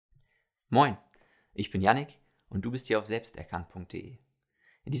Moin, ich bin Yannick und du bist hier auf selbsterkannt.de.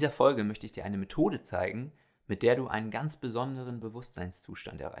 In dieser Folge möchte ich dir eine Methode zeigen, mit der du einen ganz besonderen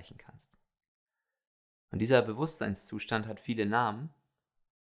Bewusstseinszustand erreichen kannst. Und dieser Bewusstseinszustand hat viele Namen,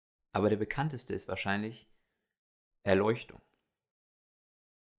 aber der bekannteste ist wahrscheinlich Erleuchtung.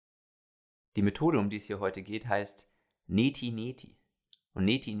 Die Methode, um die es hier heute geht, heißt Neti-Neti. Und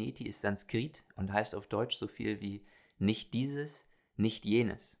Neti-Neti ist Sanskrit und heißt auf Deutsch so viel wie nicht dieses, nicht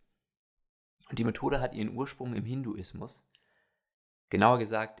jenes. Und die Methode hat ihren Ursprung im Hinduismus, genauer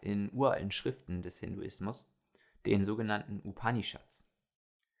gesagt in uralten Schriften des Hinduismus, den sogenannten Upanishads.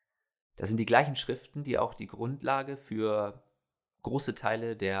 Das sind die gleichen Schriften, die auch die Grundlage für große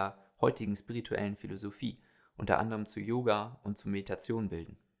Teile der heutigen spirituellen Philosophie, unter anderem zu Yoga und zu Meditation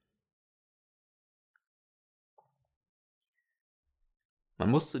bilden.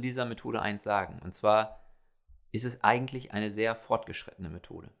 Man muss zu dieser Methode eins sagen, und zwar ist es eigentlich eine sehr fortgeschrittene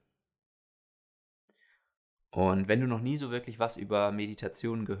Methode. Und wenn du noch nie so wirklich was über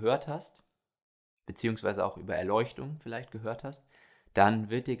Meditation gehört hast, beziehungsweise auch über Erleuchtung vielleicht gehört hast, dann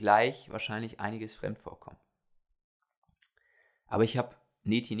wird dir gleich wahrscheinlich einiges fremd vorkommen. Aber ich habe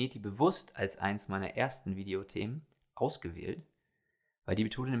Neti-Neti bewusst als eins meiner ersten Videothemen ausgewählt, weil die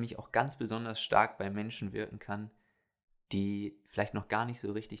Methode nämlich auch ganz besonders stark bei Menschen wirken kann, die vielleicht noch gar nicht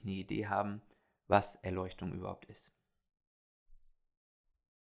so richtig eine Idee haben, was Erleuchtung überhaupt ist.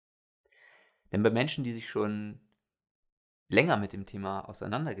 Denn bei Menschen, die sich schon länger mit dem Thema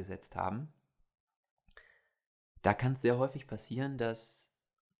auseinandergesetzt haben, da kann es sehr häufig passieren, dass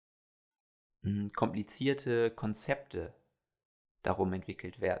komplizierte Konzepte darum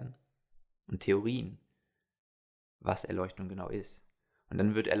entwickelt werden und Theorien, was Erleuchtung genau ist. Und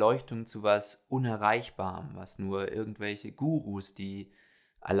dann wird Erleuchtung zu was Unerreichbarem, was nur irgendwelche Gurus, die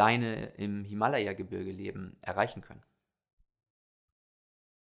alleine im Himalaya-Gebirge leben, erreichen können.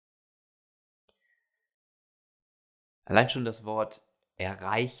 Allein schon das Wort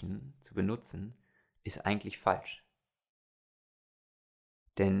erreichen zu benutzen, ist eigentlich falsch.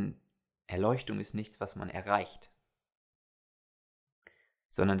 Denn Erleuchtung ist nichts, was man erreicht,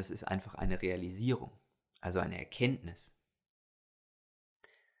 sondern das ist einfach eine Realisierung, also eine Erkenntnis,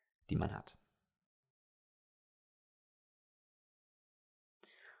 die man hat.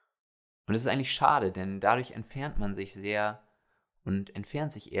 Und es ist eigentlich schade, denn dadurch entfernt man sich sehr und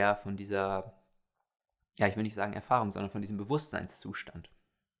entfernt sich eher von dieser, ich will nicht sagen Erfahrung, sondern von diesem Bewusstseinszustand.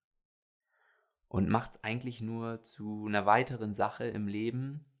 Und macht es eigentlich nur zu einer weiteren Sache im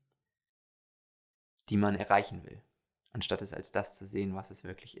Leben, die man erreichen will, anstatt es als das zu sehen, was es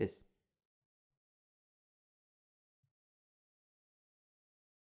wirklich ist.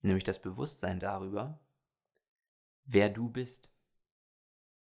 Nämlich das Bewusstsein darüber, wer du bist.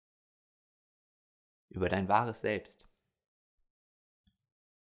 Über dein wahres Selbst.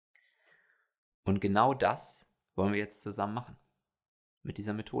 Und genau das wollen wir jetzt zusammen machen, mit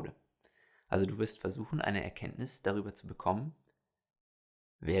dieser Methode. Also du wirst versuchen, eine Erkenntnis darüber zu bekommen,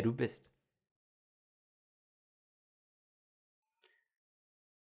 wer du bist.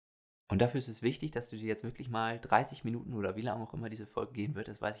 Und dafür ist es wichtig, dass du dir jetzt wirklich mal 30 Minuten oder wie lange auch immer diese Folge gehen wird,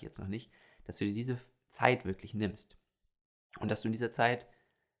 das weiß ich jetzt noch nicht, dass du dir diese Zeit wirklich nimmst. Und dass du in dieser Zeit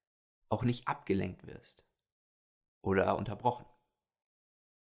auch nicht abgelenkt wirst oder unterbrochen.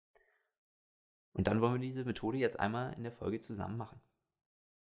 Und dann wollen wir diese Methode jetzt einmal in der Folge zusammen machen.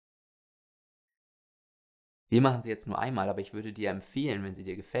 Wir machen sie jetzt nur einmal, aber ich würde dir empfehlen, wenn sie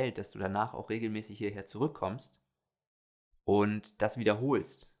dir gefällt, dass du danach auch regelmäßig hierher zurückkommst und das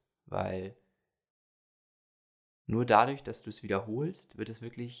wiederholst, weil nur dadurch, dass du es wiederholst, wird es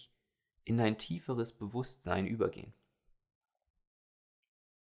wirklich in ein tieferes Bewusstsein übergehen.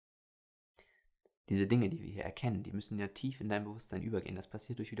 Diese Dinge, die wir hier erkennen, die müssen ja tief in dein Bewusstsein übergehen. Das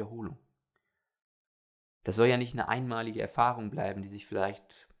passiert durch Wiederholung. Das soll ja nicht eine einmalige Erfahrung bleiben, die sich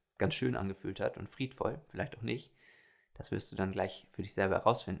vielleicht ganz schön angefühlt hat und friedvoll, vielleicht auch nicht. Das wirst du dann gleich für dich selber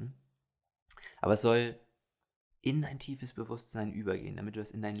herausfinden. Aber es soll in ein tiefes Bewusstsein übergehen, damit du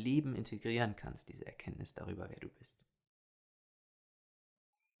es in dein Leben integrieren kannst, diese Erkenntnis darüber, wer du bist.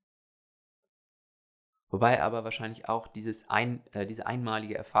 Wobei aber wahrscheinlich auch diese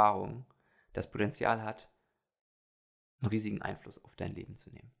einmalige Erfahrung das Potenzial hat, einen riesigen Einfluss auf dein Leben zu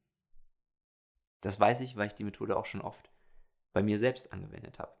nehmen. Das weiß ich, weil ich die Methode auch schon oft bei mir selbst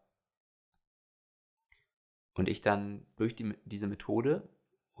angewendet habe. Und ich dann durch diese Methode,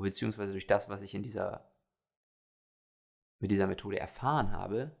 beziehungsweise durch das, was ich mit dieser Methode erfahren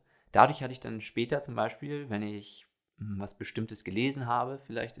habe, dadurch hatte ich dann später zum Beispiel, wenn ich was Bestimmtes gelesen habe,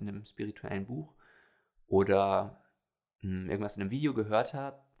 vielleicht in einem spirituellen Buch oder irgendwas in einem Video gehört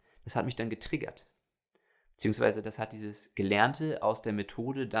habe, das hat mich dann getriggert. Beziehungsweise das hat dieses Gelernte aus der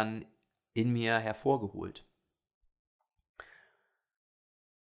Methode dann in mir hervorgeholt.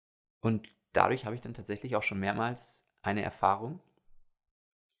 Und dadurch habe ich dann tatsächlich auch schon mehrmals eine Erfahrung,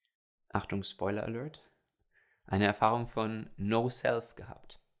 Achtung, Spoiler Alert, eine Erfahrung von No Self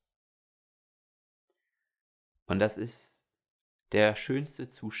gehabt. Und das ist der schönste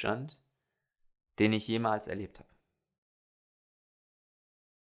Zustand, den ich jemals erlebt habe.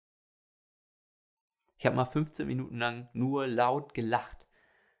 Ich habe mal 15 Minuten lang nur laut gelacht,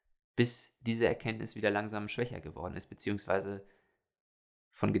 bis diese Erkenntnis wieder langsam schwächer geworden ist, beziehungsweise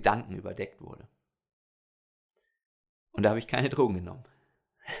von Gedanken überdeckt wurde. Und da habe ich keine Drogen genommen.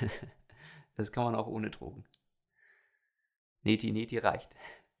 Das kann man auch ohne Drogen. Neti-Neti reicht.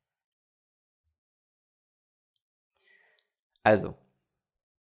 Also,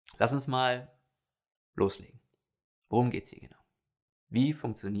 lass uns mal loslegen. Worum geht es hier genau? Wie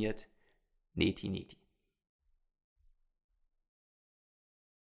funktioniert Neti-Neti?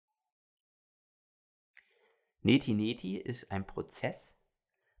 Neti-Neti ist ein Prozess,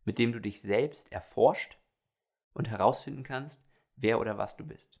 mit dem du dich selbst erforscht und herausfinden kannst, wer oder was du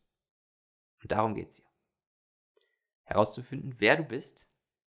bist. Und darum geht es hier. Herauszufinden, wer du bist.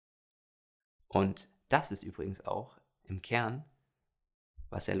 Und das ist übrigens auch im Kern,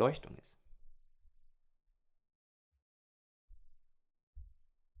 was Erleuchtung ist.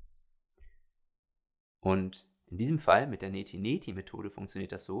 Und in diesem Fall mit der Neti-Neti-Methode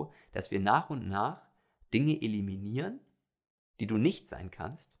funktioniert das so, dass wir nach und nach Dinge eliminieren, die du nicht sein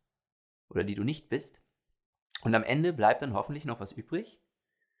kannst oder die du nicht bist. Und am Ende bleibt dann hoffentlich noch was übrig,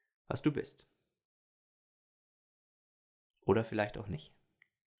 was du bist. Oder vielleicht auch nicht.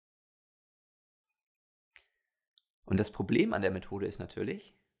 Und das Problem an der Methode ist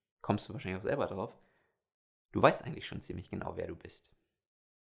natürlich, kommst du wahrscheinlich auch selber drauf, du weißt eigentlich schon ziemlich genau, wer du bist.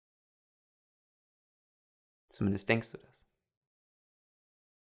 Zumindest denkst du das.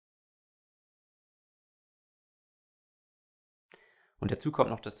 Und dazu kommt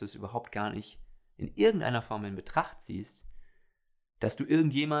noch, dass du es überhaupt gar nicht in irgendeiner Form in Betracht ziehst, dass du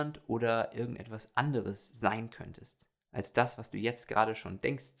irgendjemand oder irgendetwas anderes sein könntest, als das, was du jetzt gerade schon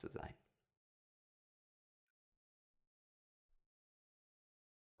denkst zu sein.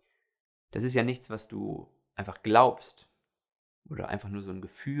 Das ist ja nichts, was du einfach glaubst oder einfach nur so ein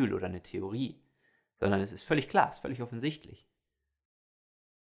Gefühl oder eine Theorie, sondern es ist völlig klar, es ist völlig offensichtlich.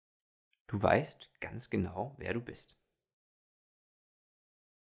 Du weißt ganz genau, wer du bist.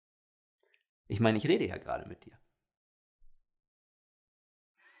 Ich meine, ich rede ja gerade mit dir.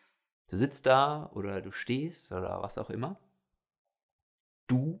 Du sitzt da oder du stehst oder was auch immer.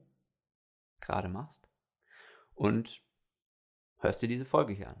 Du gerade machst und hörst dir diese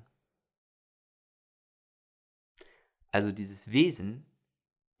Folge hier an. Also dieses Wesen,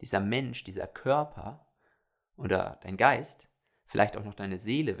 dieser Mensch, dieser Körper oder dein Geist, vielleicht auch noch deine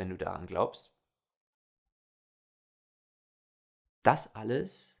Seele, wenn du daran glaubst, das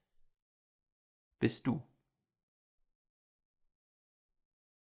alles bist du.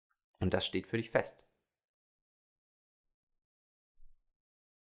 Und das steht für dich fest.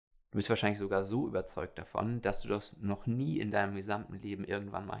 Du bist wahrscheinlich sogar so überzeugt davon, dass du das noch nie in deinem gesamten Leben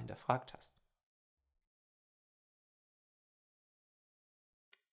irgendwann mal hinterfragt hast.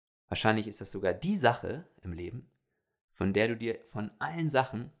 Wahrscheinlich ist das sogar die Sache im Leben, von der du dir von allen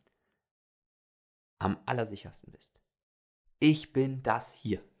Sachen am allersichersten bist. Ich bin das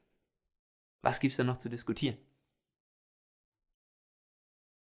hier. Was gibt's da noch zu diskutieren?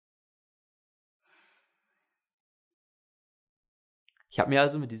 Ich habe mir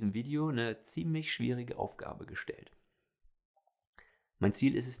also mit diesem Video eine ziemlich schwierige Aufgabe gestellt. Mein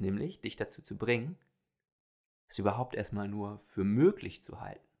Ziel ist es nämlich, dich dazu zu bringen, es überhaupt erstmal nur für möglich zu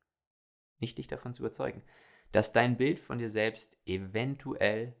halten, nicht dich davon zu überzeugen, dass dein Bild von dir selbst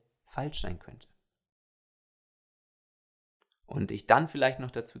eventuell falsch sein könnte. Und dich dann vielleicht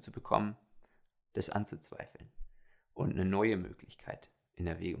noch dazu zu bekommen, das anzuzweifeln und eine neue Möglichkeit in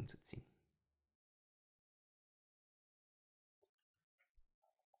Erwägung zu ziehen.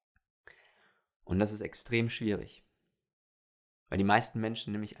 Und das ist extrem schwierig, weil die meisten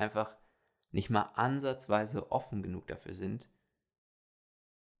Menschen nämlich einfach nicht mal ansatzweise offen genug dafür sind,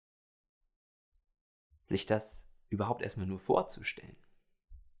 sich das überhaupt erstmal nur vorzustellen.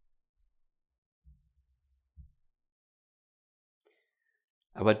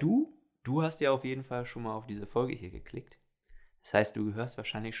 Aber du hast ja auf jeden Fall schon mal auf diese Folge hier geklickt. Das heißt, du gehörst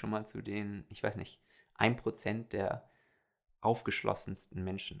wahrscheinlich schon mal zu den, ich weiß nicht, 1% der aufgeschlossensten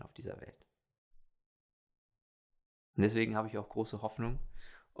Menschen auf dieser Welt. Und deswegen habe ich auch große Hoffnung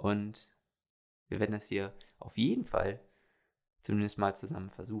und wir werden das hier auf jeden Fall zumindest mal zusammen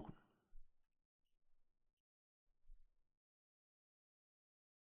versuchen.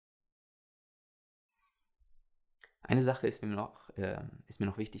 Eine Sache ist mir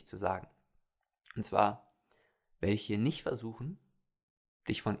noch wichtig zu sagen. Und zwar, werde ich hier nicht versuchen,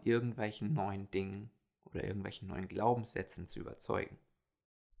 dich von irgendwelchen neuen Dingen oder irgendwelchen neuen Glaubenssätzen zu überzeugen.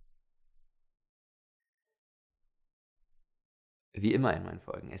 Wie immer in meinen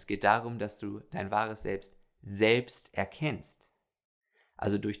Folgen. Es geht darum, dass du dein wahres Selbst erkennst.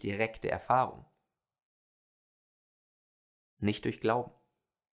 Also durch direkte Erfahrung. Nicht durch Glauben.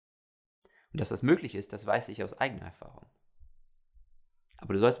 Und dass das möglich ist, das weiß ich aus eigener Erfahrung.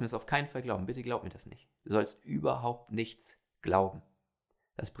 Aber du sollst mir das auf keinen Fall glauben. Bitte glaub mir das nicht. Du sollst überhaupt nichts glauben.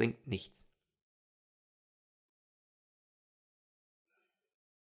 Das bringt nichts.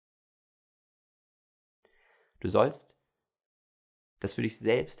 Du sollst das für dich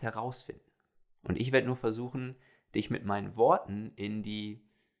selbst herausfinden. Und ich werde nur versuchen, dich mit meinen Worten in die,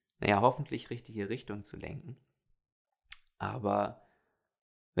 hoffentlich richtige Richtung zu lenken. Aber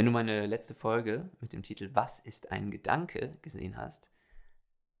wenn du meine letzte Folge mit dem Titel Was ist ein Gedanke gesehen hast,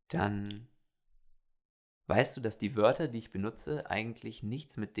 dann weißt du, dass die Wörter, die ich benutze, eigentlich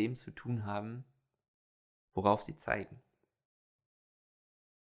nichts mit dem zu tun haben, worauf sie zeigen.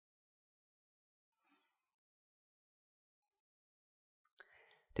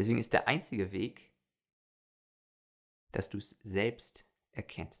 Deswegen ist der einzige Weg, dass du es selbst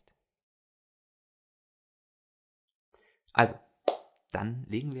erkennst. Also, dann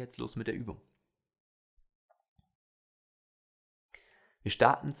legen wir jetzt los mit der Übung. Wir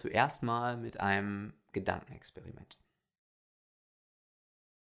starten zuerst mal mit einem Gedankenexperiment.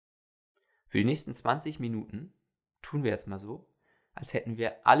 Für die nächsten 20 Minuten tun wir jetzt mal so, als hätten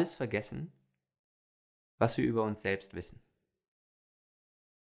wir alles vergessen, was wir über uns selbst wissen.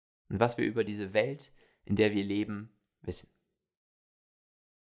 Und was wir über diese Welt, in der wir leben, wissen.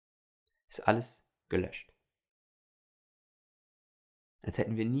 Ist alles gelöscht. Als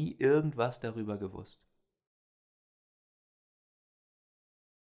hätten wir nie irgendwas darüber gewusst.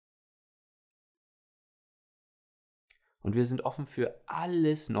 Und wir sind offen für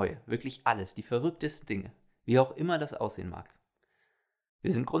alles Neue, wirklich alles, die verrücktesten Dinge, wie auch immer das aussehen mag.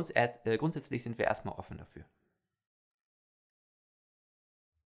 Grundsätzlich sind wir erstmal offen dafür.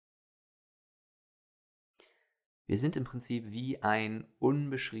 Wir sind im Prinzip wie ein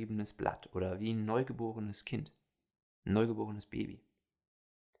unbeschriebenes Blatt oder wie ein neugeborenes Kind, ein neugeborenes Baby.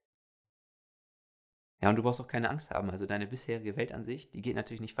 Ja, und du brauchst auch keine Angst haben, also deine bisherige Weltansicht, die geht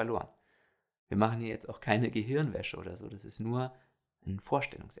natürlich nicht verloren. Wir machen hier jetzt auch keine Gehirnwäsche oder so, das ist nur ein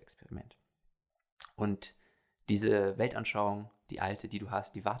Vorstellungsexperiment. Und diese Weltanschauung, die alte, die du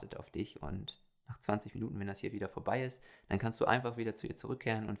hast, die wartet auf dich und nach 20 Minuten, wenn das hier wieder vorbei ist, dann kannst du einfach wieder zu ihr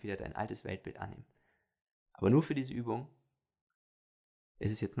zurückkehren und wieder dein altes Weltbild annehmen. Aber nur für diese Übung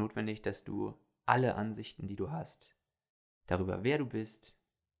ist es jetzt notwendig, dass du alle Ansichten, die du hast, darüber, wer du bist,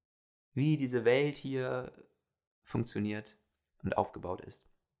 wie diese Welt hier funktioniert und aufgebaut ist,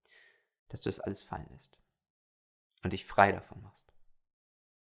 dass du das alles fallen lässt und dich frei davon machst.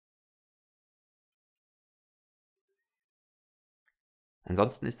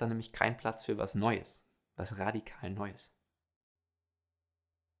 Ansonsten ist da nämlich kein Platz für was Neues, was radikal Neues.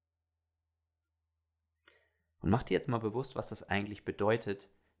 Und mach dir jetzt mal bewusst, was das eigentlich bedeutet,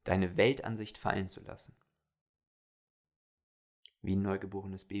 deine Weltansicht fallen zu lassen. Wie ein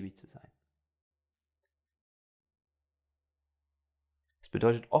neugeborenes Baby zu sein. Es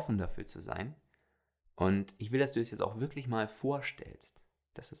bedeutet, offen dafür zu sein. Und ich will, dass du es jetzt auch wirklich mal vorstellst,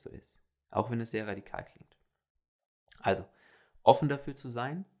 dass es so ist. Auch wenn es sehr radikal klingt. Also, offen dafür zu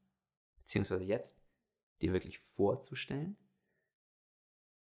sein, beziehungsweise jetzt, dir wirklich vorzustellen,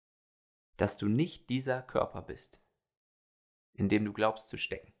 dass du nicht dieser Körper bist, in dem du glaubst zu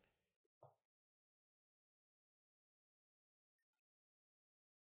stecken.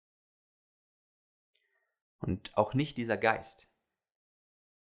 Und auch nicht dieser Geist.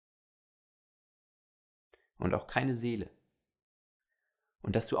 Und auch keine Seele.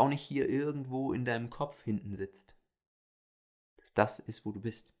 Und dass du auch nicht hier irgendwo in deinem Kopf hinten sitzt. Dass das ist, wo du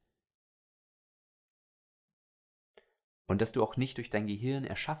bist. Und dass du auch nicht durch dein Gehirn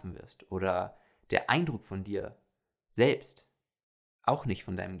erschaffen wirst oder der Eindruck von dir selbst auch nicht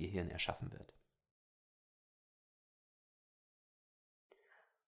von deinem Gehirn erschaffen wird.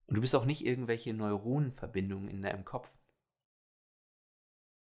 Und du bist auch nicht irgendwelche Neuronenverbindungen in deinem Kopf.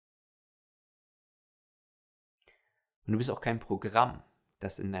 Und du bist auch kein Programm,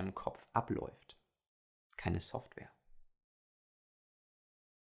 das in deinem Kopf abläuft. Keine Software.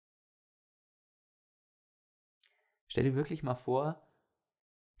 Stell dir wirklich mal vor,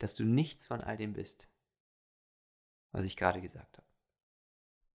 dass du nichts von all dem bist, was ich gerade gesagt habe.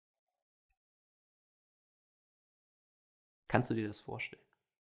 Kannst du dir das vorstellen?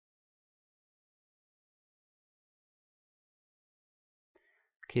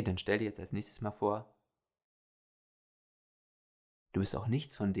 Okay, dann stell dir jetzt als nächstes mal vor, du bist auch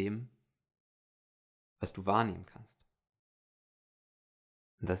nichts von dem, was du wahrnehmen kannst.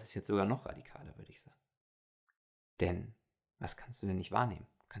 Und das ist jetzt sogar noch radikaler, würde ich sagen. Denn was kannst du denn nicht wahrnehmen?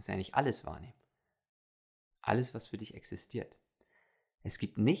 Du kannst ja nicht alles wahrnehmen. Alles, was für dich existiert. Es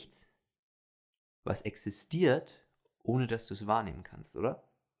gibt nichts, was existiert, ohne dass du es wahrnehmen kannst, oder?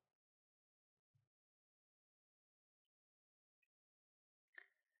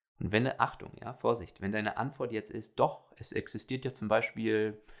 Und wenn, Achtung, ja, Vorsicht, wenn deine Antwort jetzt ist, doch, es existiert ja zum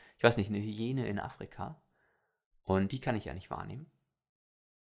Beispiel, ich weiß nicht, eine Hyäne in Afrika und die kann ich ja nicht wahrnehmen,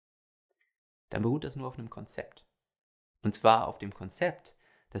 dann beruht das nur auf einem Konzept. Und zwar auf dem Konzept,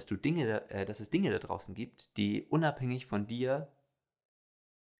 dass es Dinge da draußen gibt, die unabhängig von dir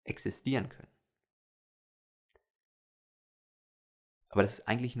existieren können. Aber das ist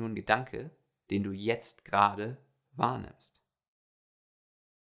eigentlich nur ein Gedanke, den du jetzt gerade wahrnimmst.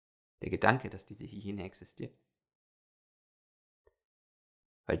 Der Gedanke, dass diese Hyäne existiert.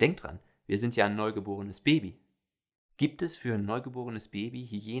 Weil denk dran, wir sind ja ein neugeborenes Baby. Gibt es für ein neugeborenes Baby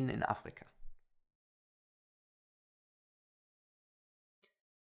Hyänen in Afrika?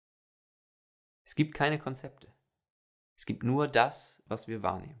 Es gibt keine Konzepte. Es gibt nur das, was wir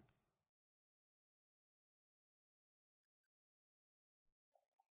wahrnehmen.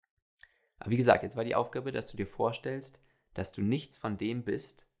 Aber wie gesagt, jetzt war die Aufgabe, dass du dir vorstellst, dass du nichts von dem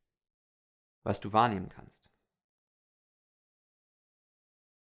bist, was du wahrnehmen kannst.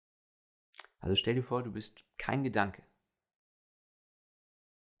 Also stell dir vor, du bist kein Gedanke.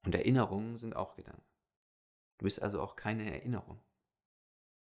 Und Erinnerungen sind auch Gedanken. Du bist also auch keine Erinnerung.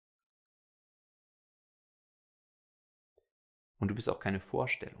 Und du bist auch keine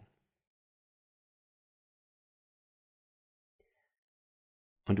Vorstellung.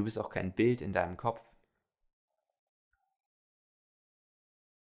 Und du bist auch kein Bild in deinem Kopf.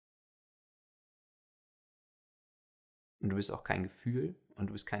 Und du bist auch kein Gefühl und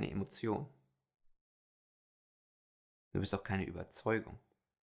du bist keine Emotion. Du bist auch keine Überzeugung.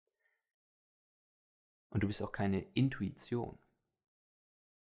 Und du bist auch keine Intuition.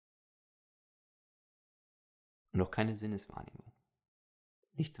 Und auch keine Sinneswahrnehmung.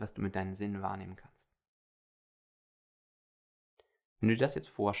 Nichts, was du mit deinen Sinnen wahrnehmen kannst. Wenn du dir das jetzt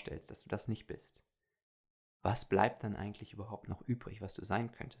vorstellst, dass du das nicht bist, was bleibt dann eigentlich überhaupt noch übrig, was du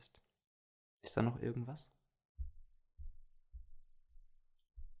sein könntest? Ist da noch irgendwas?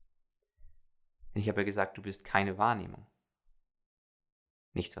 Ich habe ja gesagt, du bist keine Wahrnehmung.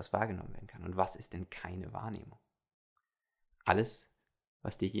 Nichts, was wahrgenommen werden kann. Und was ist denn keine Wahrnehmung? Alles,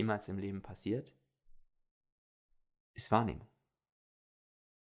 was dir jemals im Leben passiert, ist Wahrnehmung.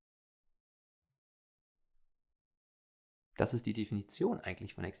 Das ist die Definition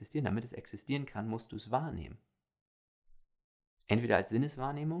eigentlich von existieren. Damit es existieren kann, musst du es wahrnehmen. Entweder als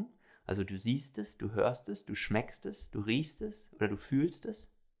Sinneswahrnehmung, also du siehst es, du hörst es, du schmeckst es, du riechst es oder du fühlst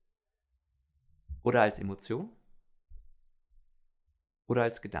es. Oder als Emotion. Oder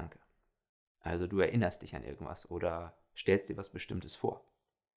als Gedanke. Also du erinnerst dich an irgendwas oder stellst dir was Bestimmtes vor.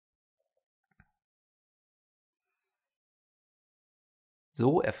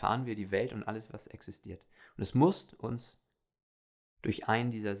 So erfahren wir die Welt und alles, was existiert. Und es muss uns, durch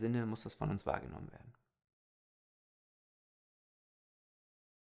einen dieser Sinne, muss das von uns wahrgenommen werden.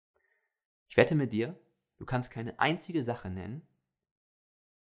 Ich wette mit dir, du kannst keine einzige Sache nennen,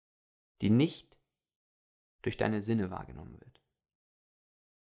 die nicht durch deine Sinne wahrgenommen wird.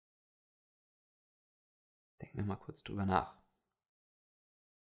 Denk mir mal kurz drüber nach.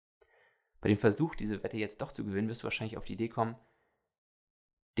 Bei dem Versuch, diese Wette jetzt doch zu gewinnen, wirst du wahrscheinlich auf die Idee kommen,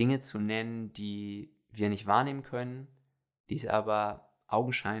 Dinge zu nennen, die wir nicht wahrnehmen können, die es aber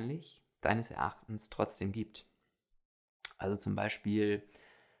augenscheinlich deines Erachtens trotzdem gibt. Also zum Beispiel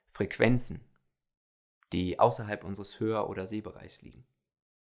Frequenzen, die außerhalb unseres Hör- oder Sehbereichs liegen.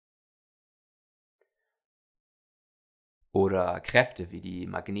 Oder Kräfte wie die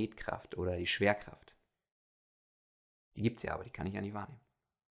Magnetkraft oder die Schwerkraft. Die gibt es ja, aber die kann ich ja nicht wahrnehmen.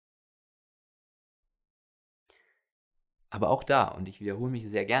 Aber auch da, und ich wiederhole mich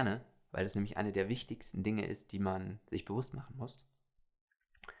sehr gerne, weil das nämlich eine der wichtigsten Dinge ist, die man sich bewusst machen muss,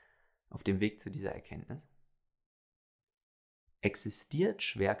 auf dem Weg zu dieser Erkenntnis, existiert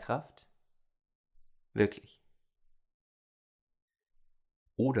Schwerkraft wirklich?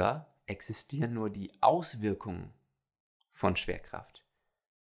 Oder existieren nur die Auswirkungen von Schwerkraft,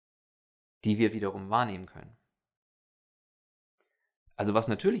 die wir wiederum wahrnehmen können? Also was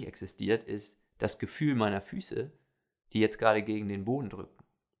natürlich existiert, ist das Gefühl meiner Füße, die jetzt gerade gegen den Boden drücken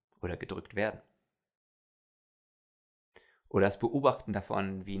oder gedrückt werden. Oder das Beobachten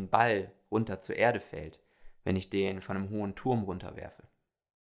davon, wie ein Ball runter zur Erde fällt, wenn ich den von einem hohen Turm runterwerfe.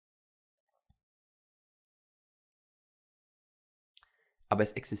 Aber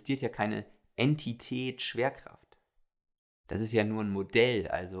es existiert ja keine Entität Schwerkraft. Das ist ja nur ein Modell,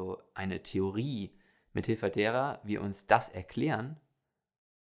 also eine Theorie, mithilfe derer wir uns das erklären,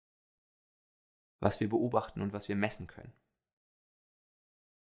 was wir beobachten und was wir messen können.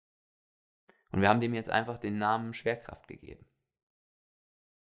 Und wir haben dem jetzt einfach den Namen Schwerkraft gegeben.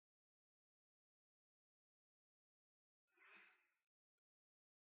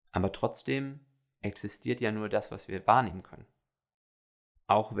 Aber trotzdem existiert ja nur das, was wir wahrnehmen können.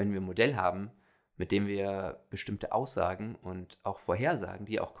 Auch wenn wir ein Modell haben, mit dem wir bestimmte Aussagen und auch Vorhersagen,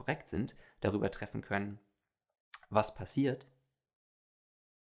 die auch korrekt sind, darüber treffen können, was passiert.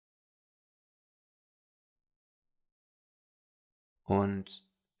 Und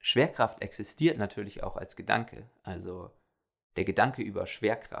Schwerkraft existiert natürlich auch als Gedanke. Also der Gedanke über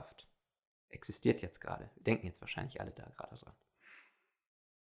Schwerkraft existiert jetzt gerade. Wir denken jetzt wahrscheinlich alle da gerade dran.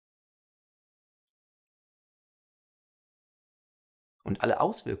 Und alle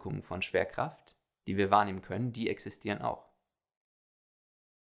Auswirkungen von Schwerkraft, die wir wahrnehmen können, die existieren auch.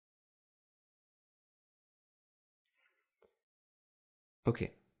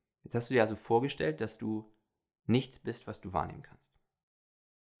 Okay, jetzt hast du dir also vorgestellt, dass du nichts bist, was du wahrnehmen kannst.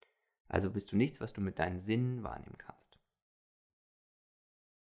 Also bist du nichts, was du mit deinen Sinnen wahrnehmen kannst.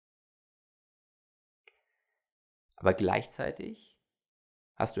 Aber gleichzeitig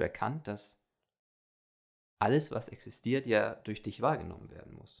hast du erkannt, dass alles, was existiert, ja durch dich wahrgenommen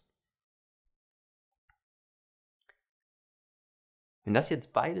werden muss. Wenn das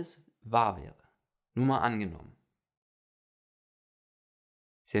jetzt beides wahr wäre, nur mal angenommen,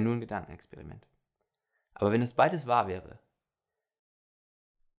 ist ja nur ein Gedankenexperiment. Aber wenn es beides wahr wäre,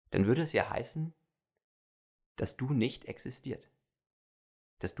 dann würde es ja heißen, dass du nicht existiert.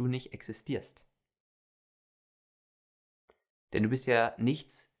 Dass du nicht existierst. Denn du bist ja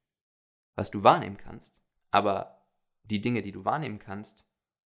nichts, was du wahrnehmen kannst. Aber die Dinge, die du wahrnehmen kannst,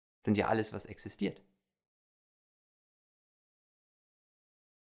 sind ja alles, was existiert.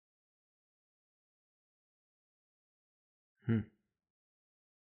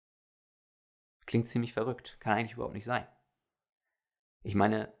 Klingt ziemlich verrückt. Kann eigentlich überhaupt nicht sein. Ich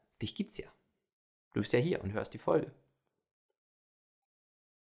meine, dich gibt's ja. Du bist ja hier und hörst die Folge.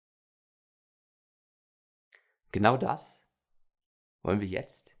 Genau das wollen wir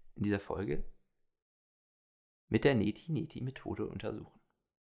jetzt in dieser Folge mit der Neti-Neti-Methode untersuchen.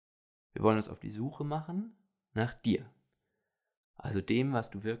 Wir wollen uns auf die Suche machen nach dir, also dem, was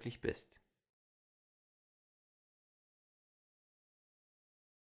du wirklich bist.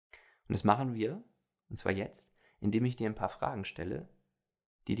 Und das machen wir, und zwar jetzt, indem ich dir ein paar Fragen stelle,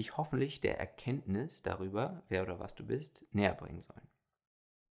 die dich hoffentlich der Erkenntnis darüber, wer oder was du bist, näher bringen sollen.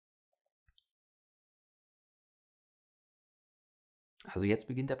 Also jetzt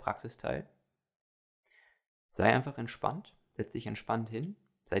beginnt der Praxisteil. Sei einfach entspannt, setz dich entspannt hin,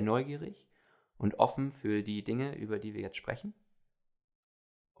 sei neugierig und offen für die Dinge, über die wir jetzt sprechen.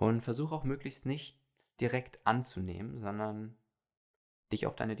 Und versuch auch möglichst nichts direkt anzunehmen, sondern dich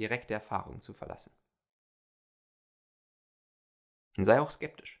auf deine direkte Erfahrung zu verlassen. Und sei auch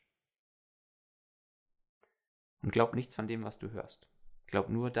skeptisch. Und glaub nichts von dem, was du hörst. Glaub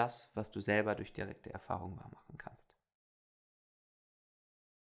nur das, was du selber durch direkte Erfahrung wahrmachen kannst.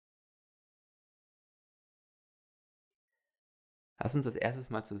 Lass uns als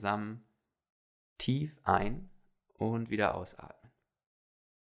erstes mal zusammen tief ein- und wieder ausatmen.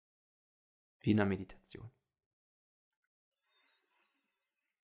 Wie in einer Meditation.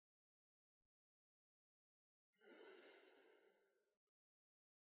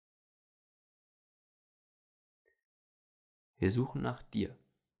 Wir suchen nach dir.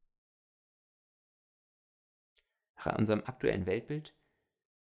 Nach unserem aktuellen Weltbild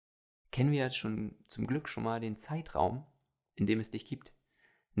kennen wir jetzt schon zum Glück schon mal den Zeitraum, in dem es dich gibt.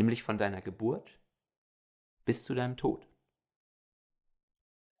 Nämlich von deiner Geburt bis zu deinem Tod.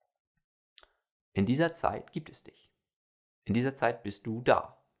 In dieser Zeit gibt es dich. In dieser Zeit bist du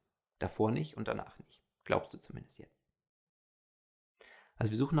da. Davor nicht und danach nicht. Glaubst du zumindest jetzt. Also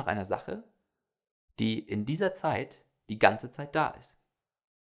wir suchen nach einer Sache, die in dieser Zeit die ganze Zeit da ist.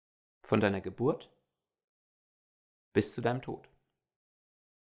 Von deiner Geburt bis zu deinem Tod.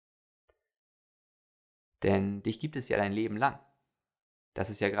 Denn dich gibt es ja dein Leben lang. Das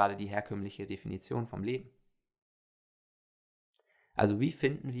ist ja gerade die herkömmliche Definition vom Leben. Also wie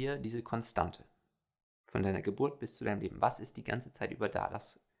finden wir diese Konstante? Von deiner Geburt bis zu deinem Leben. Was ist die ganze Zeit über da?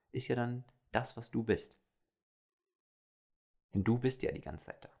 Das ist ja dann das, was du bist. Denn du bist ja die ganze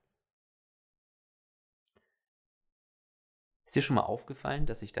Zeit da. Ist dir schon mal aufgefallen,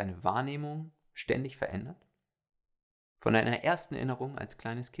 dass sich deine Wahrnehmung ständig verändert? Von deiner ersten Erinnerung als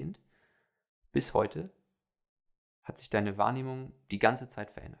kleines Kind bis heute hat sich deine Wahrnehmung die ganze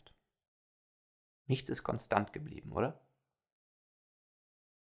Zeit verändert. Nichts ist konstant geblieben, oder?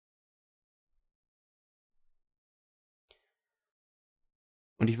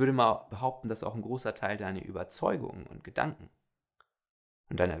 Und ich würde mal behaupten, dass auch ein großer Teil deiner Überzeugungen und Gedanken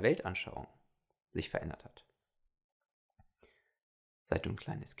und deiner Weltanschauung sich verändert hat, seit du ein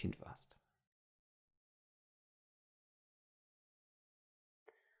kleines Kind warst.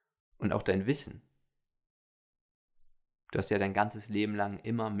 Und auch dein Wissen. Du hast ja dein ganzes Leben lang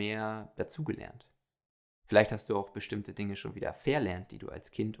immer mehr dazugelernt. Vielleicht hast du auch bestimmte Dinge schon wieder verlernt, die du als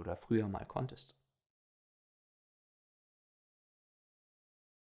Kind oder früher mal konntest.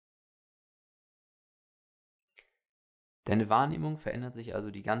 Deine Wahrnehmung verändert sich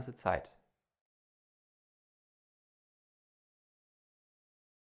also die ganze Zeit.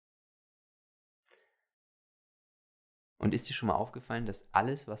 Und ist dir schon mal aufgefallen, dass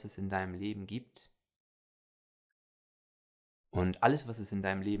alles, was es in deinem Leben gibt und alles, was es in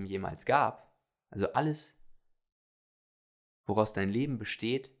deinem Leben jemals gab, also alles, woraus dein Leben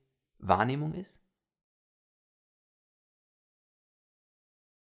besteht, Wahrnehmung ist?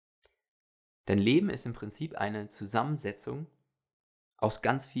 Dein Leben ist im Prinzip eine Zusammensetzung aus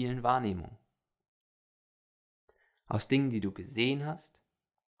ganz vielen Wahrnehmungen. Aus Dingen, die du gesehen hast,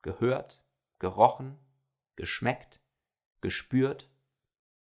 gehört, gerochen, geschmeckt, gespürt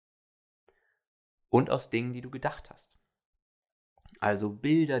und aus Dingen, die du gedacht hast. Also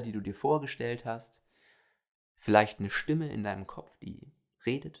Bilder, die du dir vorgestellt hast, vielleicht eine Stimme in deinem Kopf, die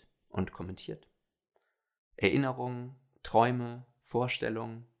redet und kommentiert, Erinnerungen, Träume,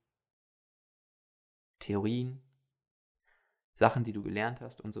 Vorstellungen, Theorien, Sachen, die du gelernt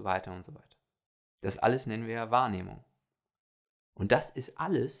hast und so weiter und so weiter. Das alles nennen wir ja Wahrnehmung. Und das ist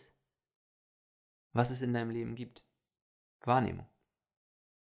alles, was es in deinem Leben gibt. Wahrnehmung.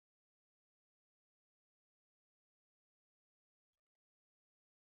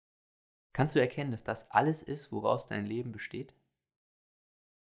 Kannst du erkennen, dass das alles ist, woraus dein Leben besteht?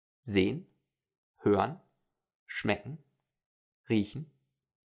 Sehen, hören, schmecken, riechen,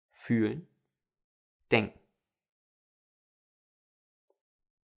 fühlen, denken.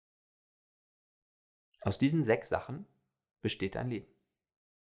 Aus diesen 6 Sachen besteht dein Leben.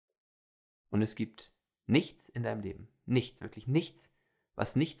 Und es gibt nichts in deinem Leben, nichts, wirklich nichts,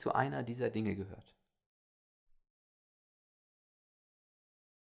 was nicht zu einer dieser Dinge gehört.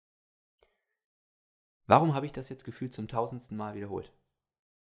 Warum habe ich das jetzt gefühlt zum 1000. Mal wiederholt?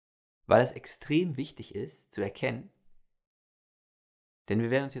 Weil es extrem wichtig ist zu erkennen, denn wir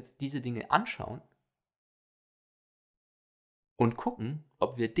werden uns jetzt diese Dinge anschauen und gucken,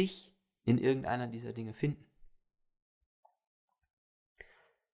 ob wir dich in irgendeiner dieser Dinge finden.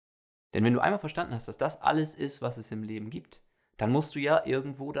 Denn wenn du einmal verstanden hast, dass das alles ist, was es im Leben gibt, dann musst du ja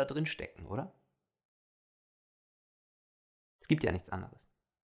irgendwo da drin stecken, oder? Es gibt ja nichts anderes.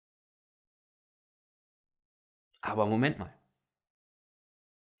 Aber Moment mal.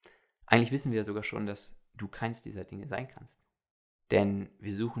 Eigentlich wissen wir ja sogar schon, dass du keins dieser Dinge sein kannst. Denn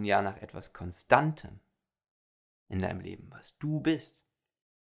wir suchen ja nach etwas Konstantem in deinem Leben, was du bist.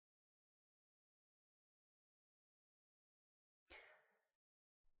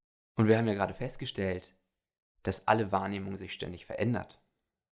 Und wir haben ja gerade festgestellt, dass alle Wahrnehmung sich ständig verändert.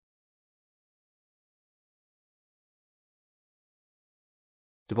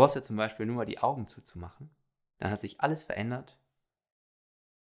 Du brauchst ja zum Beispiel nur mal die Augen zuzumachen, dann hat sich alles verändert,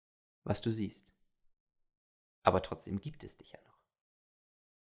 was du siehst. Aber trotzdem gibt es dich ja noch.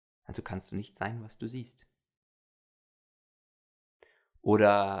 Also kannst du nicht sein, was du siehst.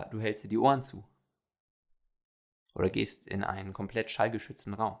 Oder du hältst dir die Ohren zu. Oder gehst in einen komplett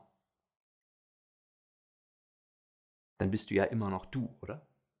schallgeschützten Raum. Dann bist du ja immer noch du, oder?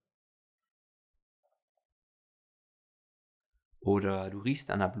 Oder du riechst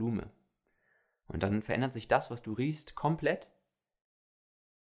an einer Blume. Und dann verändert sich das, was du riechst, komplett.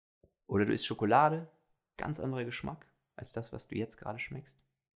 Oder du isst Schokolade, ganz anderer Geschmack als das, was du jetzt gerade schmeckst.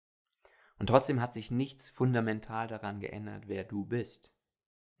 Und trotzdem hat sich nichts fundamental daran geändert, wer du bist,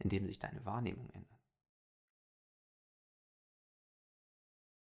 indem sich deine Wahrnehmung ändert.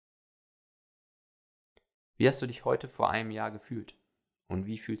 Wie hast du dich heute vor einem Jahr gefühlt? Und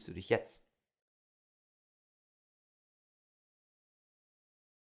wie fühlst du dich jetzt?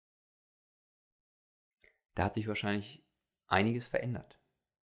 Da hat sich wahrscheinlich einiges verändert.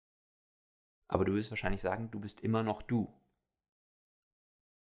 Aber du wirst wahrscheinlich sagen, du bist immer noch du.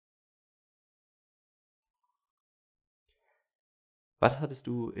 Was hattest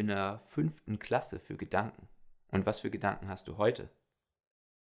du in der 5. Klasse für Gedanken? Und was für Gedanken hast du heute?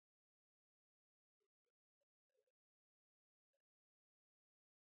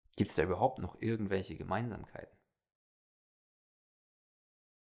 Gibt es da überhaupt noch irgendwelche Gemeinsamkeiten?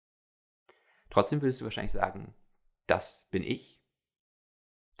 Trotzdem würdest du wahrscheinlich sagen, das bin ich,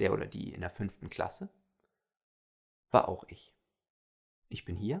 der oder die in der 5. Klasse, war auch ich. Ich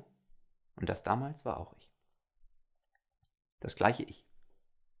bin hier und das damals war auch ich. Das gleiche Ich.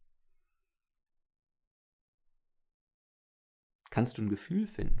 Kannst du ein Gefühl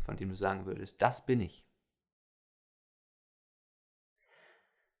finden, von dem du sagen würdest, das bin ich?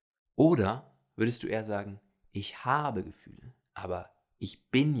 Oder würdest du eher sagen, ich habe Gefühle, aber ich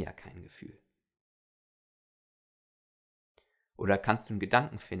bin ja kein Gefühl? Oder kannst du einen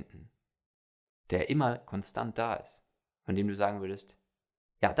Gedanken finden, der immer konstant da ist, von dem du sagen würdest,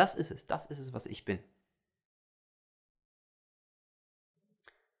 ja, das ist es, was ich bin.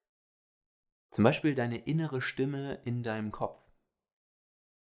 Zum Beispiel deine innere Stimme in deinem Kopf.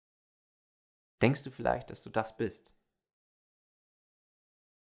 Denkst du vielleicht, dass du das bist?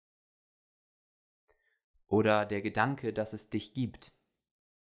 Oder der Gedanke, dass es dich gibt.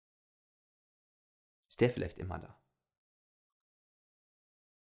 Ist der vielleicht immer da?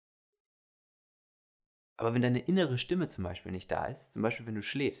 Aber wenn deine innere Stimme zum Beispiel nicht da ist, zum Beispiel wenn du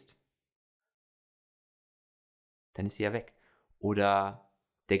schläfst, dann ist sie ja weg. Oder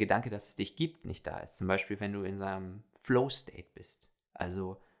der Gedanke, dass es dich gibt, nicht da ist. Zum Beispiel, wenn du in so einem Flow-State bist.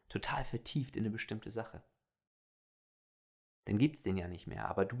 Also total vertieft in eine bestimmte Sache. Dann gibt es den ja nicht mehr.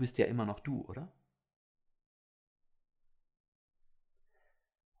 Aber du bist ja immer noch du, oder?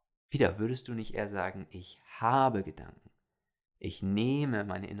 Wieder, würdest du nicht eher sagen, ich habe Gedanken. Ich nehme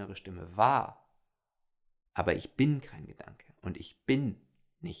meine innere Stimme wahr. Aber ich bin kein Gedanke. Und ich bin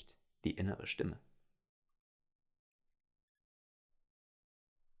nicht die innere Stimme.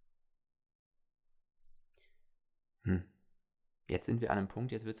 Jetzt sind wir an einem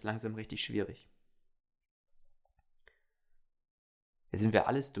Punkt, jetzt wird es langsam richtig schwierig. Jetzt sind wir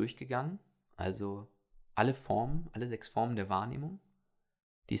alles durchgegangen, also alle 6 Formen der Wahrnehmung,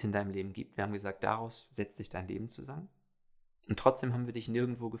 die es in deinem Leben gibt. Wir haben gesagt, daraus setzt sich dein Leben zusammen. Und trotzdem haben wir dich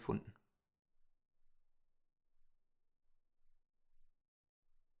nirgendwo gefunden.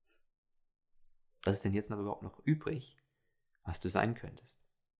 Was ist denn jetzt noch überhaupt noch übrig, was du sein könntest?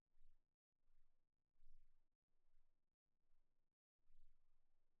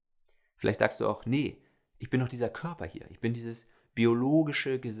 Vielleicht sagst du auch, nee, ich bin doch dieser Körper hier. Ich bin dieses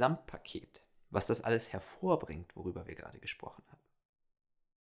biologische Gesamtpaket, was das alles hervorbringt, worüber wir gerade gesprochen haben.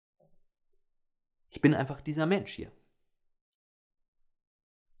 Ich bin einfach dieser Mensch hier.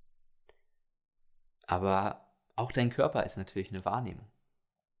 Aber auch dein Körper ist natürlich eine Wahrnehmung.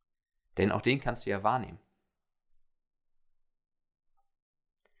 Denn auch den kannst du ja wahrnehmen.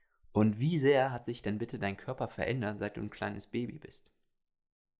 Und wie sehr hat sich denn bitte dein Körper verändert, seit du ein kleines Baby bist?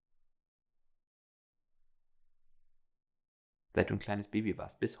 Seit du ein kleines Baby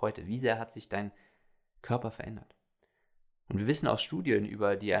warst, bis heute. Wie sehr hat sich dein Körper verändert? Und wir wissen aus Studien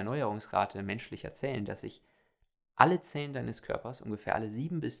über die Erneuerungsrate menschlicher Zellen, dass sich alle Zellen deines Körpers ungefähr alle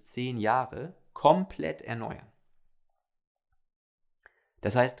 7 bis 10 Jahre komplett erneuern.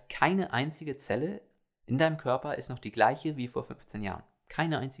 Das heißt, keine einzige Zelle in deinem Körper ist noch die gleiche wie vor 15 Jahren.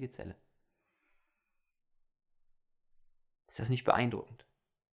 Keine einzige Zelle. Ist das nicht beeindruckend?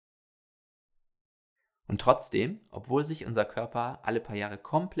 Und trotzdem, obwohl sich unser Körper alle paar Jahre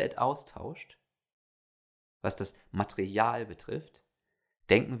komplett austauscht, was das Material betrifft,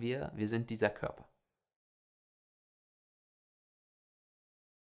 denken wir sind dieser Körper.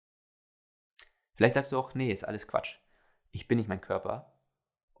 Vielleicht sagst du auch, nee, ist alles Quatsch. Ich bin nicht mein Körper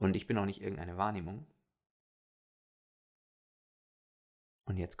und ich bin auch nicht irgendeine Wahrnehmung.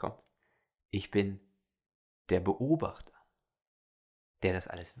 Und jetzt kommt, ich bin der Beobachter, der das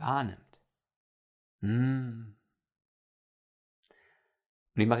alles wahrnimmt. Und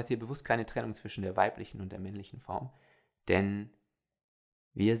ich mache jetzt hier bewusst keine Trennung zwischen der weiblichen und der männlichen Form, denn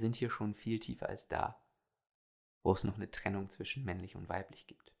wir sind hier schon viel tiefer als da, wo es noch eine Trennung zwischen männlich und weiblich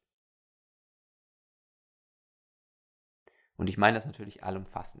gibt. Und ich meine das natürlich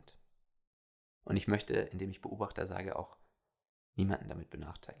allumfassend. Und ich möchte, indem ich Beobachter sage, auch niemanden damit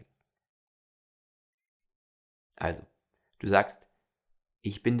benachteiligen. Also, du sagst,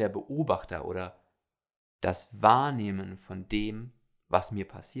 ich bin der Beobachter oder das Wahrnehmen von dem, was mir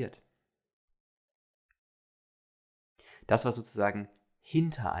passiert. Das, was sozusagen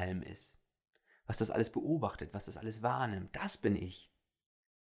hinter allem ist, was das alles beobachtet, was das alles wahrnimmt, das bin ich.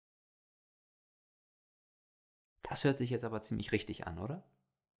 Das hört sich jetzt aber ziemlich richtig an, oder?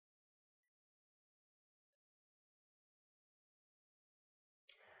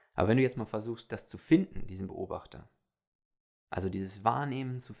 Aber wenn du jetzt mal versuchst, das zu finden, diesen Beobachter, also dieses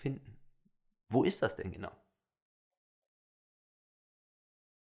Wahrnehmen zu finden, wo ist das denn genau?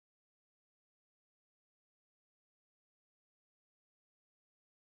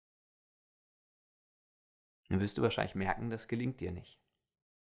 dann wirst du wahrscheinlich merken, das gelingt dir nicht.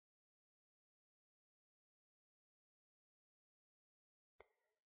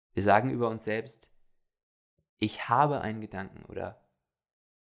 Wir sagen über uns selbst, ich habe einen Gedanken oder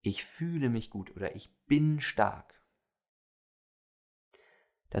ich fühle mich gut oder ich bin stark.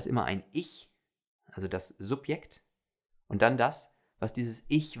 Das ist immer ein Ich, also das Subjekt, und dann das, was dieses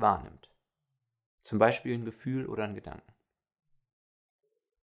Ich wahrnimmt. Zum Beispiel ein Gefühl oder ein Gedanken.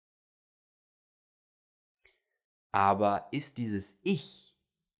 Aber ist dieses Ich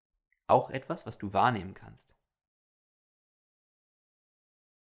auch etwas, was du wahrnehmen kannst?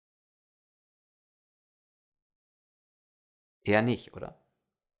 Eher nicht, oder?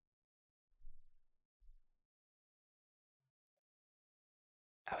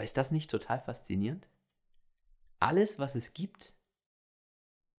 Aber ist das nicht total faszinierend? Alles, was es gibt,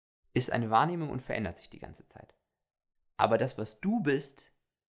 ist eine Wahrnehmung und verändert sich die ganze Zeit. Aber das, was du bist,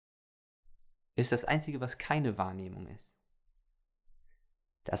 ist das Einzige, was keine Wahrnehmung ist.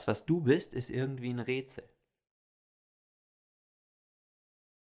 Das, was du bist, ist irgendwie ein Rätsel.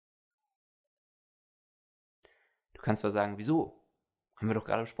 Du kannst zwar sagen, wieso? Haben wir doch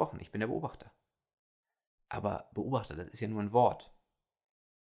gerade besprochen, ich bin der Beobachter. Aber Beobachter, das ist ja nur ein Wort.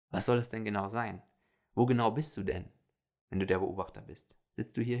 Was soll das denn genau sein? Wo genau bist du denn, wenn du der Beobachter bist?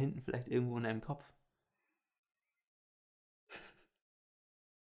 Sitzt du hier hinten vielleicht irgendwo in deinem Kopf?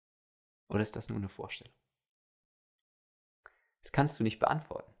 Oder ist das nur eine Vorstellung? Das kannst du nicht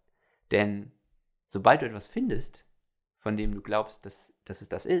beantworten. Denn sobald du etwas findest, von dem du glaubst, dass es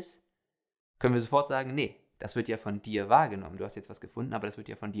das ist, können wir sofort sagen, nee, das wird ja von dir wahrgenommen. Du hast jetzt was gefunden, aber das wird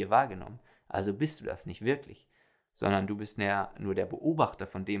ja von dir wahrgenommen. Also bist du das nicht wirklich, sondern du bist nur der Beobachter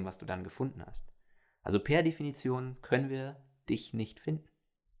von dem, was du dann gefunden hast. Also per Definition können wir dich nicht finden.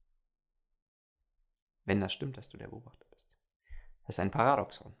 Wenn das stimmt, dass du der Beobachter bist. Das ist ein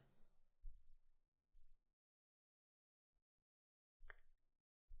Paradoxon.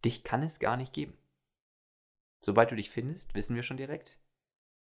 Dich kann es gar nicht geben. Sobald du dich findest, wissen wir schon direkt,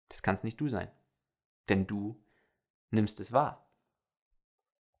 das kann es nicht du sein. Denn du nimmst es wahr.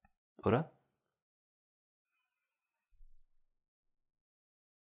 Oder?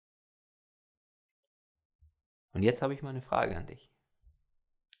 Und jetzt habe ich mal eine Frage an dich.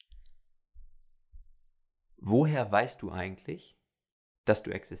 Woher weißt du eigentlich, dass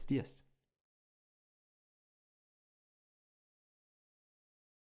du existierst?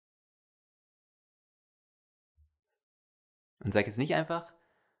 Und sag jetzt nicht einfach,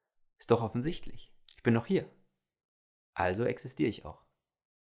 ist doch offensichtlich. Ich bin doch hier. Also existiere ich auch.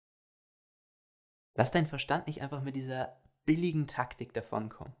 Lass deinen Verstand nicht einfach mit dieser billigen Taktik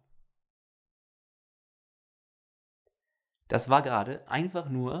davonkommen. Das war gerade einfach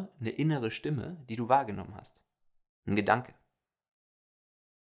nur eine innere Stimme, die du wahrgenommen hast. Ein Gedanke.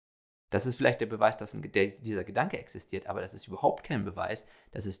 Das ist vielleicht der Beweis, dass dieser Gedanke existiert, aber das ist überhaupt kein Beweis,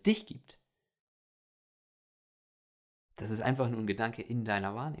 dass es dich gibt. Das ist einfach nur ein Gedanke in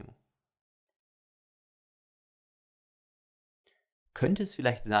deiner Wahrnehmung. Könnte es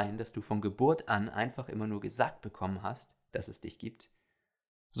vielleicht sein, dass du von Geburt an einfach immer nur gesagt bekommen hast, dass es dich gibt,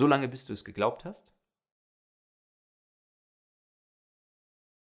 solange bis du es geglaubt hast?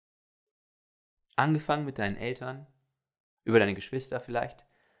 Angefangen mit deinen Eltern, über deine Geschwister vielleicht,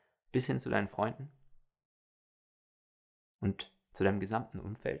 bis hin zu deinen Freunden und zu deinem gesamten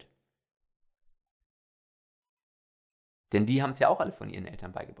Umfeld. Denn die haben es ja auch alle von ihren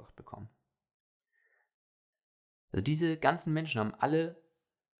Eltern beigebracht bekommen. Also diese ganzen Menschen haben alle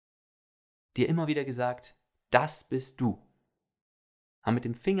dir immer wieder gesagt, das bist du. Haben mit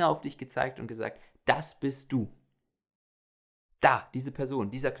dem Finger auf dich gezeigt und gesagt, das bist du. Da, diese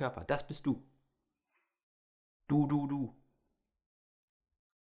Person, dieser Körper, das bist du. Du, du, du.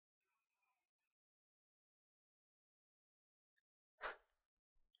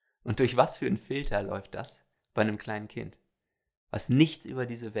 Und durch was für einen Filter läuft das bei einem kleinen Kind, was nichts über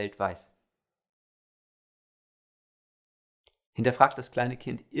diese Welt weiß? Hinterfragt das kleine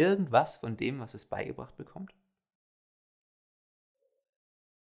Kind irgendwas von dem, was es beigebracht bekommt?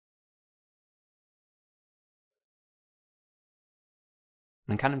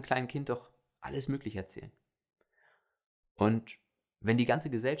 Man kann einem kleinen Kind doch alles Mögliche erzählen. Und wenn die ganze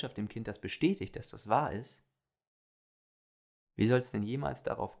Gesellschaft dem Kind das bestätigt, dass das wahr ist, wie soll es denn jemals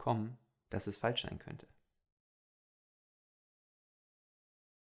darauf kommen, dass es falsch sein könnte?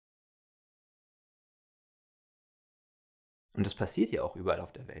 Und das passiert ja auch überall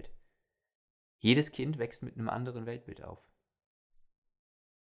auf der Welt. Jedes Kind wächst mit einem anderen Weltbild auf.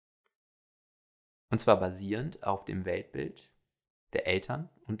 Und zwar basierend auf dem Weltbild der Eltern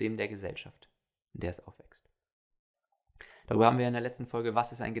und dem der Gesellschaft, in der es aufwächst. Darüber haben wir in der letzten Folge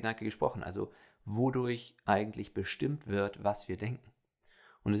Was ist ein Gedanke gesprochen, also wodurch eigentlich bestimmt wird, was wir denken.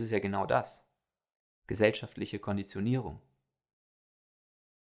 Und es ist ja genau das. Gesellschaftliche Konditionierung.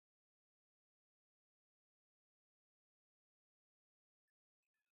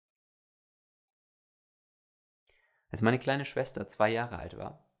 Als meine kleine Schwester 2 Jahre alt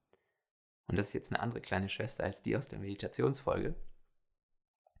war, und das ist jetzt eine andere kleine Schwester als die aus der Meditationsfolge,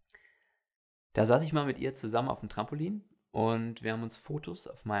 da saß ich mal mit ihr zusammen auf dem Trampolin und wir haben uns Fotos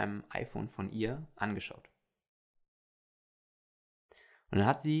auf meinem iPhone von ihr angeschaut. Und dann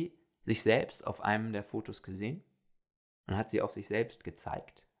hat sie sich selbst auf einem der Fotos gesehen und hat sie auf sich selbst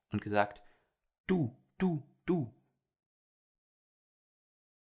gezeigt und gesagt, du, du, du.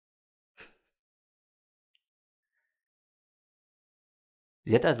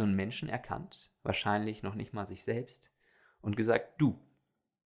 Sie hat also einen Menschen erkannt, wahrscheinlich noch nicht mal sich selbst, und gesagt, du.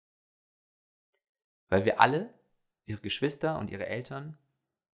 Weil wir alle, ihre Geschwister und ihre Eltern,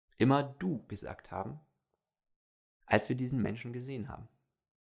 immer du gesagt haben, als wir diesen Menschen gesehen haben.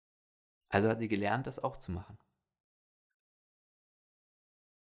 Also hat sie gelernt, das auch zu machen.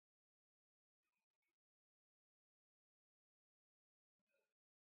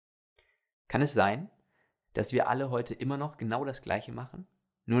 Kann es sein, dass wir alle heute immer noch genau das Gleiche machen?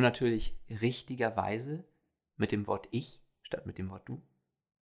 Nur natürlich richtigerweise mit dem Wort ich statt mit dem Wort du?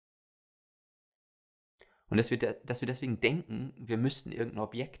 Und dass wir deswegen denken, wir müssten irgendein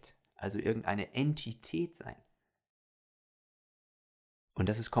Objekt, also irgendeine Entität sein. Und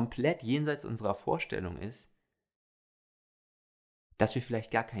dass es komplett jenseits unserer Vorstellung ist, dass wir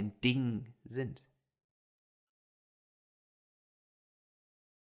vielleicht gar kein Ding sind.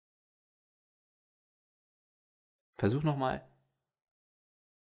 Versuch nochmal,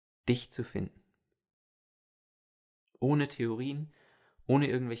 dich zu finden. Ohne Theorien, ohne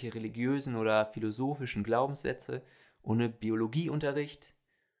irgendwelche religiösen oder philosophischen Glaubenssätze, ohne Biologieunterricht,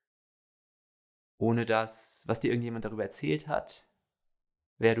 ohne das, was dir irgendjemand darüber erzählt hat,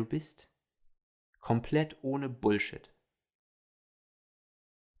 wer du bist. Komplett ohne Bullshit.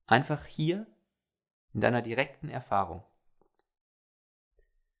 Einfach hier in deiner direkten Erfahrung.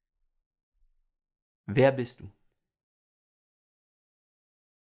 Wer bist du?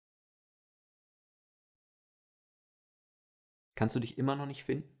 Kannst du dich immer noch nicht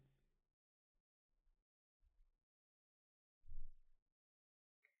finden?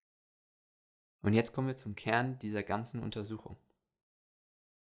 Und jetzt kommen wir zum Kern dieser ganzen Untersuchung.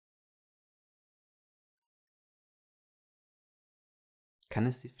 Kann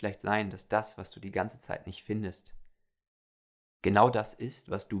es vielleicht sein, dass das, was du die ganze Zeit nicht findest, genau das ist,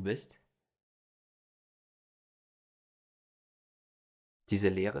 was du bist? Diese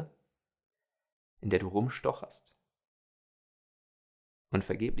Leere, in der du rumstocherst und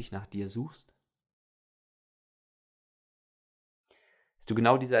vergeblich nach dir suchst? Dass du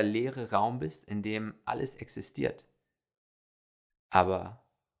genau dieser leere Raum bist, in dem alles existiert, aber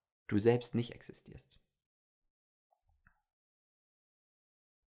du selbst nicht existierst.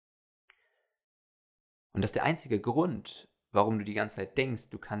 Und dass der einzige Grund, warum du die ganze Zeit denkst,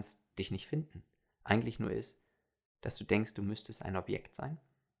 du kannst dich nicht finden, eigentlich nur ist, dass du denkst, du müsstest ein Objekt sein.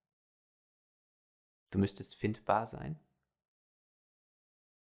 Du müsstest findbar sein.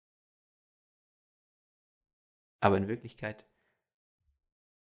 Aber in Wirklichkeit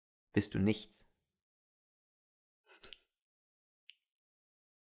bist du nichts.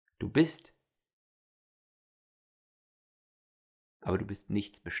 Du bist, aber du bist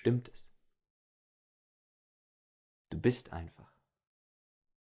nichts Bestimmtes. Du bist einfach.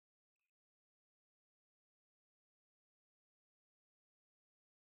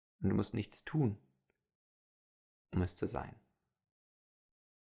 Und du musst nichts tun, um es zu sein.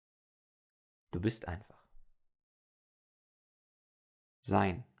 Du bist einfach.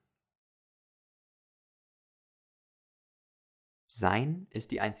 Sein. Sein ist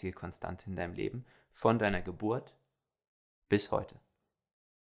die einzige Konstante in deinem Leben, von deiner Geburt bis heute.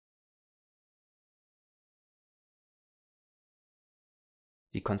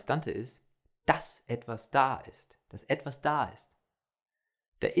 Die Konstante ist, dass etwas da ist. Dass etwas da ist.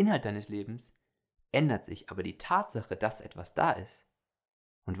 Der Inhalt deines Lebens ändert sich, aber die Tatsache, dass etwas da ist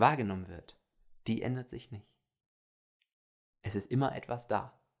und wahrgenommen wird, die ändert sich nicht. Es ist immer etwas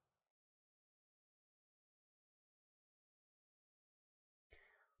da.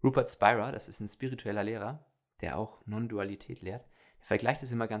 Rupert Spira, das ist ein spiritueller Lehrer, der auch Non-Dualität lehrt, der vergleicht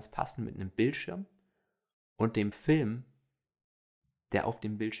es immer ganz passend mit einem Bildschirm und dem Film, der auf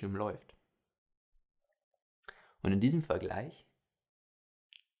dem Bildschirm läuft. Und in diesem Vergleich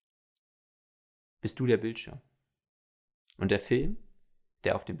bist du der Bildschirm. Und der Film,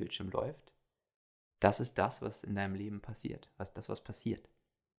 der auf dem Bildschirm läuft, das ist das, was in deinem Leben passiert, was passiert.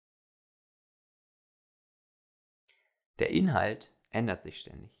 Der Inhalt ändert sich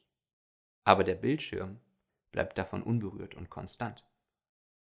ständig, aber der Bildschirm bleibt davon unberührt und konstant.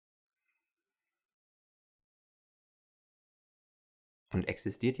 Und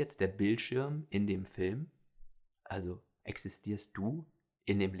existiert jetzt der Bildschirm in dem Film? Also existierst du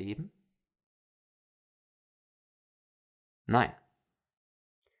in dem Leben? Nein.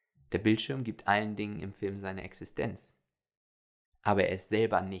 Der Bildschirm gibt allen Dingen im Film seine Existenz. Aber er ist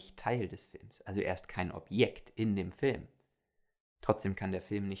selber nicht Teil des Films. Also er ist kein Objekt in dem Film. Trotzdem kann der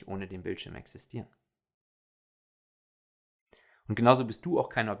Film nicht ohne den Bildschirm existieren. Und genauso bist du auch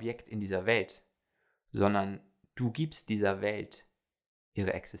kein Objekt in dieser Welt, sondern du gibst dieser Welt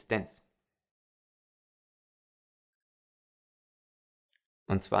ihre Existenz.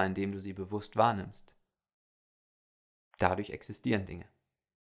 Und zwar indem du sie bewusst wahrnimmst. Dadurch existieren Dinge.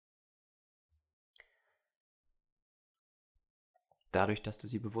 Dadurch, dass du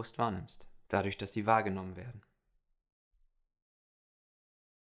sie bewusst wahrnimmst. Dadurch, dass sie wahrgenommen werden.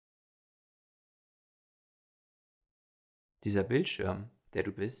 Dieser Bildschirm, der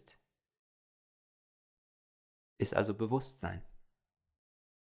du bist, ist also Bewusstsein.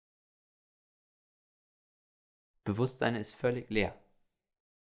 Bewusstsein ist völlig leer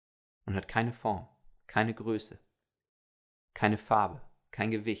und hat keine Form, keine Größe, keine Farbe,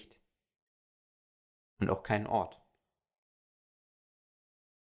 kein Gewicht und auch keinen Ort.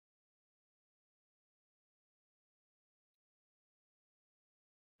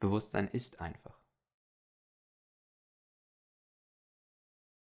 Bewusstsein ist einfach.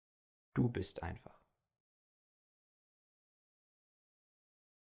 Du bist einfach.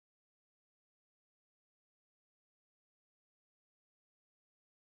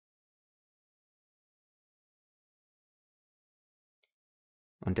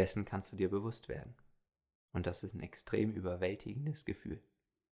 Und dessen kannst du dir bewusst werden. Und das ist ein extrem überwältigendes Gefühl.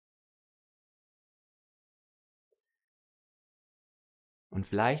 Und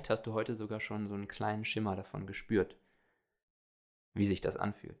vielleicht hast du heute sogar schon so einen kleinen Schimmer davon gespürt, wie sich das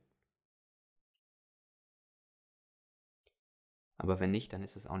anfühlt. Aber wenn nicht, dann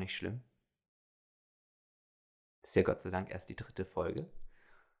ist es auch nicht schlimm. Das ist ja Gott sei Dank erst die 3. Folge.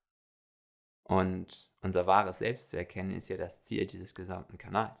 Und unser wahres Selbst zu erkennen, ist ja das Ziel dieses gesamten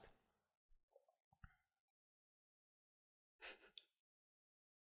Kanals.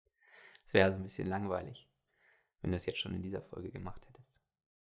 Es wäre also ein bisschen langweilig, wenn du es jetzt schon in dieser Folge gemacht hättest.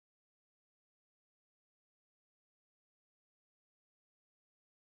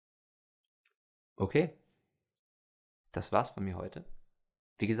 Okay, das war's von mir heute.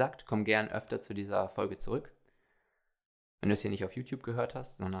 Wie gesagt, komm gern öfter zu dieser Folge zurück. Wenn du es hier nicht auf YouTube gehört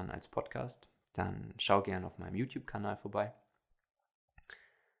hast, sondern als Podcast, dann schau gern auf meinem YouTube-Kanal vorbei.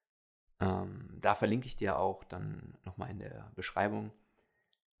 Da verlinke ich dir auch dann nochmal in der Beschreibung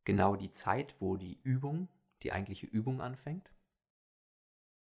genau die Zeit, wo die eigentliche Übung anfängt,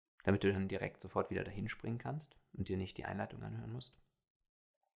 damit du dann direkt sofort wieder dahin springen kannst und dir nicht die Einleitung anhören musst.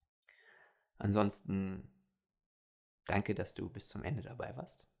 Ansonsten danke, dass du bis zum Ende dabei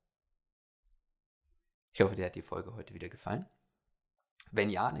warst. Ich hoffe, dir hat die Folge heute wieder gefallen.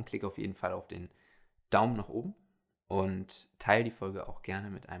 Wenn ja, dann klick auf jeden Fall auf den Daumen nach oben und teile die Folge auch gerne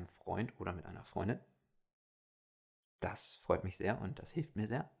mit einem Freund oder mit einer Freundin. Das freut mich sehr und das hilft mir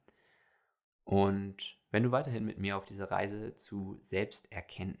sehr. Und wenn du weiterhin mit mir auf diese Reise zu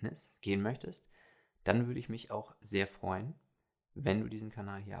Selbsterkenntnis gehen möchtest, dann würde ich mich auch sehr freuen, wenn du diesen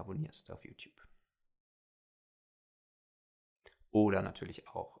Kanal hier abonnierst auf YouTube. Oder natürlich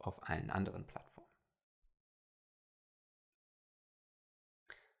auch auf allen anderen Plattformen.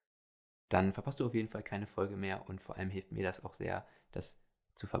 Dann verpasst du auf jeden Fall keine Folge mehr und vor allem hilft mir das auch sehr, das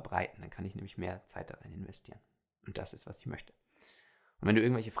zu verbreiten. Dann kann ich nämlich mehr Zeit darin investieren. Und das ist, was ich möchte. Und wenn du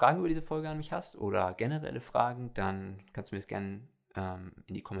irgendwelche Fragen über diese Folge an mich hast oder generelle Fragen, dann kannst du mir das gerne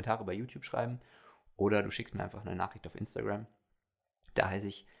in die Kommentare bei YouTube schreiben oder du schickst mir einfach eine Nachricht auf Instagram. Da heiße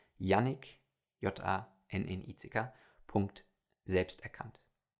ich Jannick, Jannick, Selbsterkannt.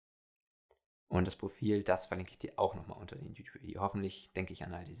 Und das Profil, das verlinke ich dir auch nochmal unter den YouTube-Video. Hoffentlich denke ich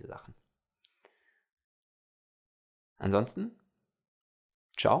an all diese Sachen. Ansonsten,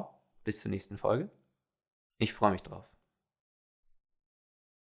 ciao, bis zur nächsten Folge. Ich freue mich drauf.